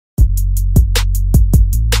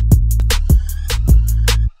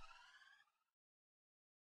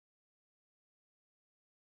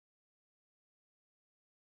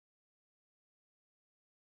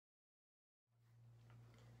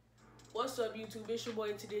What's up, YouTube? It's your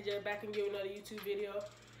boy TJ back and give another YouTube video.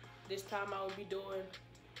 This time I will be doing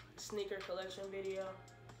a sneaker collection video.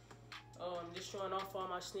 Just showing off all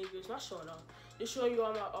my sneakers. Not showing off. Just showing you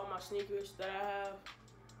all my sneakers that I have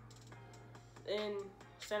in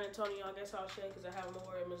San Antonio. I guess I'll say because I have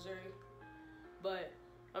more in Missouri. But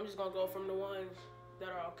I'm just gonna go from the ones that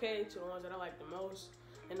are okay to the ones that I like the most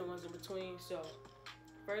and the ones in between. So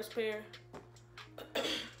first pair.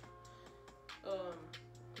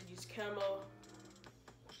 These camo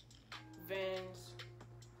Vans.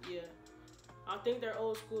 Yeah, I think they're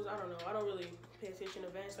old schools. I don't know. I don't really pay attention to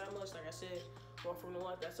Vans that much. Like I said, going from the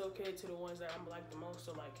ones that's okay to the ones that I'm like the most.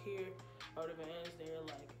 So like here are the Vans. They're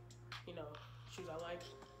like, you know, shoes I like.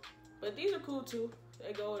 But these are cool too.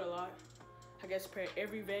 They go with a lot. I guess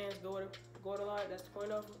every Vans go with a lot. That's the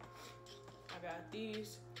point of them. I got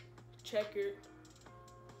these checkered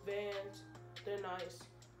Vans. They're nice.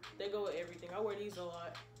 They go with everything. I wear these a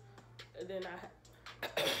lot. And then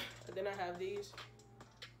I have these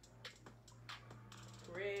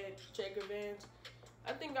red checker Vans.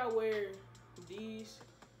 I think I wear these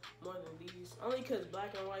more than these, only because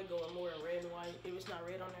black and white go more than red and white. If it's not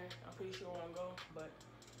red on there, I'm pretty sure it won't go. But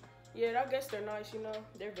yeah, I guess they're nice, you know.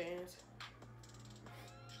 They're Vans.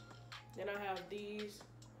 Then I have these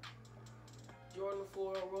Jordan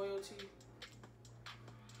 4 Royalty.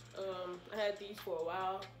 I had these for a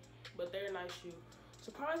while, but they're a nice shoe.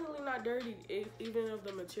 Surprisingly not dirty, even of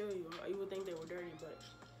the material. You would think they were dirty, but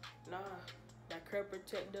nah. That Crep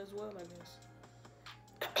Protect does well, I guess.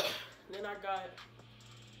 Then I got,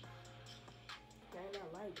 dang,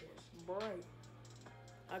 I like this, bright.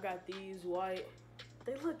 I got these white.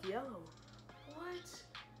 They look yellow. What?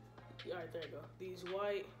 All right, there you go. These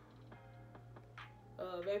white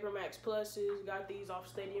Vapor Max Pluses. Got these off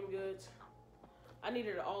Stadium Goods. I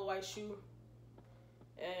needed an all-white shoe,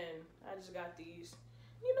 and I just got these.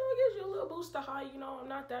 You know, it gives you a little boost to height. You know, I'm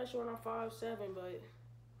not that short. I'm 5'7", but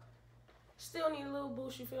still need a little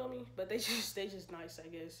boost. You feel me? But they just nice, I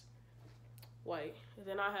guess. White. And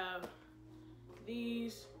then I have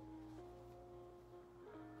these.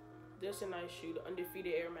 This is a nice shoe. The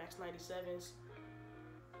Undefeated Air Max 97s.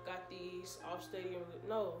 Got these off Stadium.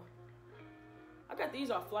 No, I got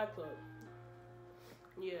these off Flight Club.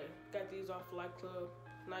 Yeah, got these off Flight Club.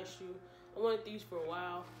 Nice shoe. I wanted these for a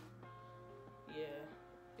while. Yeah.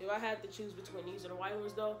 If I had to choose between these and the white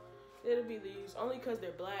ones though, it'll be these. Only because they're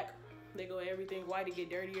black. They go everything. White to get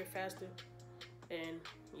dirtier faster. And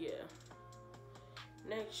yeah.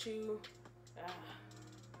 Next shoe.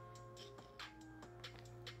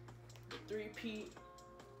 The 3-peat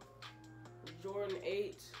Jordan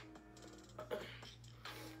 8.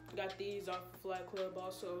 Got these off Flight Club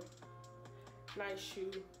also. Nice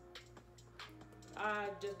shoe. I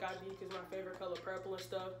just got these because my favorite color purple and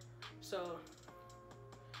stuff. So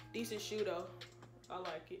decent shoe though. I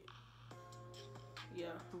like it. Yeah,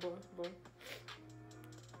 boom, boom.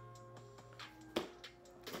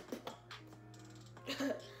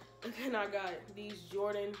 And then I got these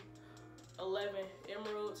Jordan 11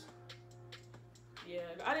 Emeralds. Yeah,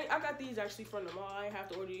 I got these actually from the mall. I didn't have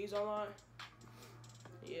to order these online.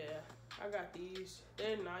 Yeah, I got these.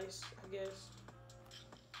 They're nice, I guess.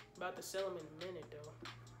 About to sell them in a minute though.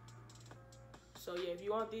 So yeah, if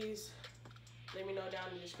you want these, let me know down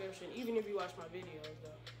in the description. Even if you watch my videos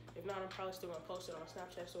though. If not, I'm probably still gonna post it on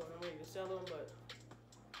Snapchat so when I'm ready to sell them. But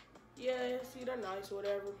yeah, see, they're nice or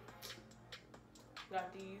whatever.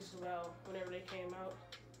 Got these, well, whenever they came out.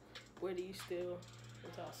 Wear these still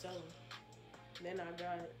until I sell them. Then I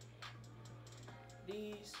got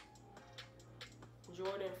these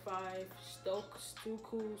Jordan 5 Stokes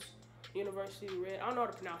University Red. I don't know how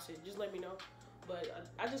to pronounce it. Just let me know. But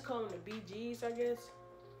I just call them the BGs, I guess.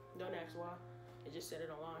 Don't ask why. It just said it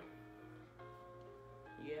online.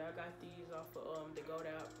 Yeah, I got these off of the Goat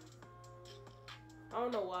app. I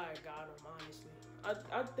don't know why I got them, honestly.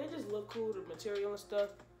 They just look cool, the material and stuff.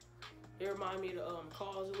 They remind me of the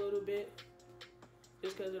Cause a little bit.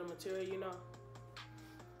 Just because of the material, you know.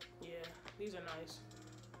 Yeah, these are nice.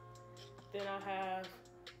 Then I have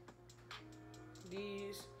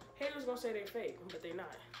these. Haters gonna say they're fake, but they're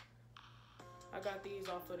not. I got these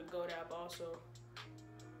off of the Goat app also.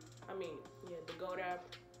 I mean, yeah, the Goat app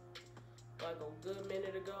like a good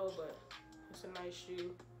minute ago, but it's a nice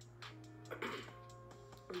shoe.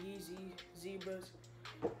 Yeezy Zebras.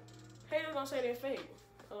 Haters gonna say they're fake.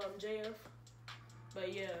 JF.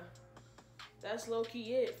 But yeah, that's low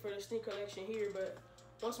key it for the sneaker collection here. But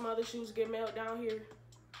once my other shoes get mailed down here,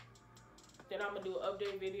 then I'm gonna do an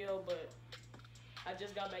update video. But I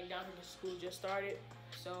just got back down here because school just started.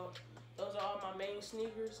 So those are all my main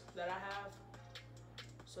sneakers that I have.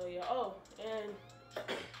 So yeah, oh, and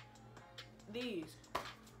these.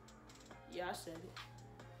 Yeah, I said it.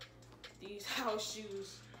 These house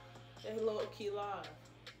shoes, they low-key live.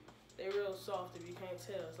 They real soft if you can't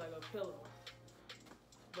tell. It's like a pillow.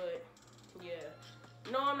 But, yeah.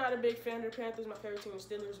 No, I'm not a big fan of the Panthers. My favorite team is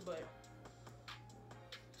Steelers, but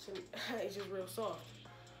it's just real soft.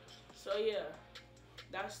 So, yeah.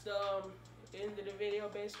 That's the end of the video,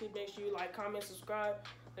 basically. Make sure you like, comment, subscribe.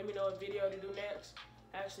 Let me know what video to do next.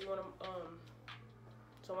 I actually want to,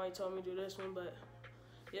 somebody told me to do this one, but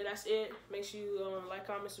yeah, that's it. Make sure you like,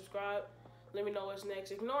 comment, subscribe. Let me know what's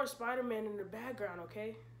next. Ignore Spider-Man in the background,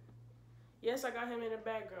 okay? Yes, I got him in the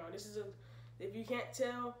background. This is if you can't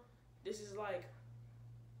tell, this is like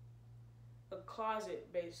a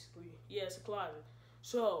closet, basically. Yeah, it's a closet.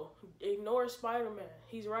 So, ignore Spider-Man.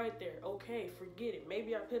 He's right there. Okay, forget it.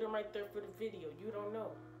 Maybe I put him right there for the video. You don't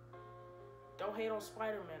know. Don't hate on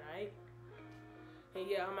Spider-Man, alright? And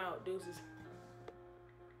yeah, I'm out. Deuces.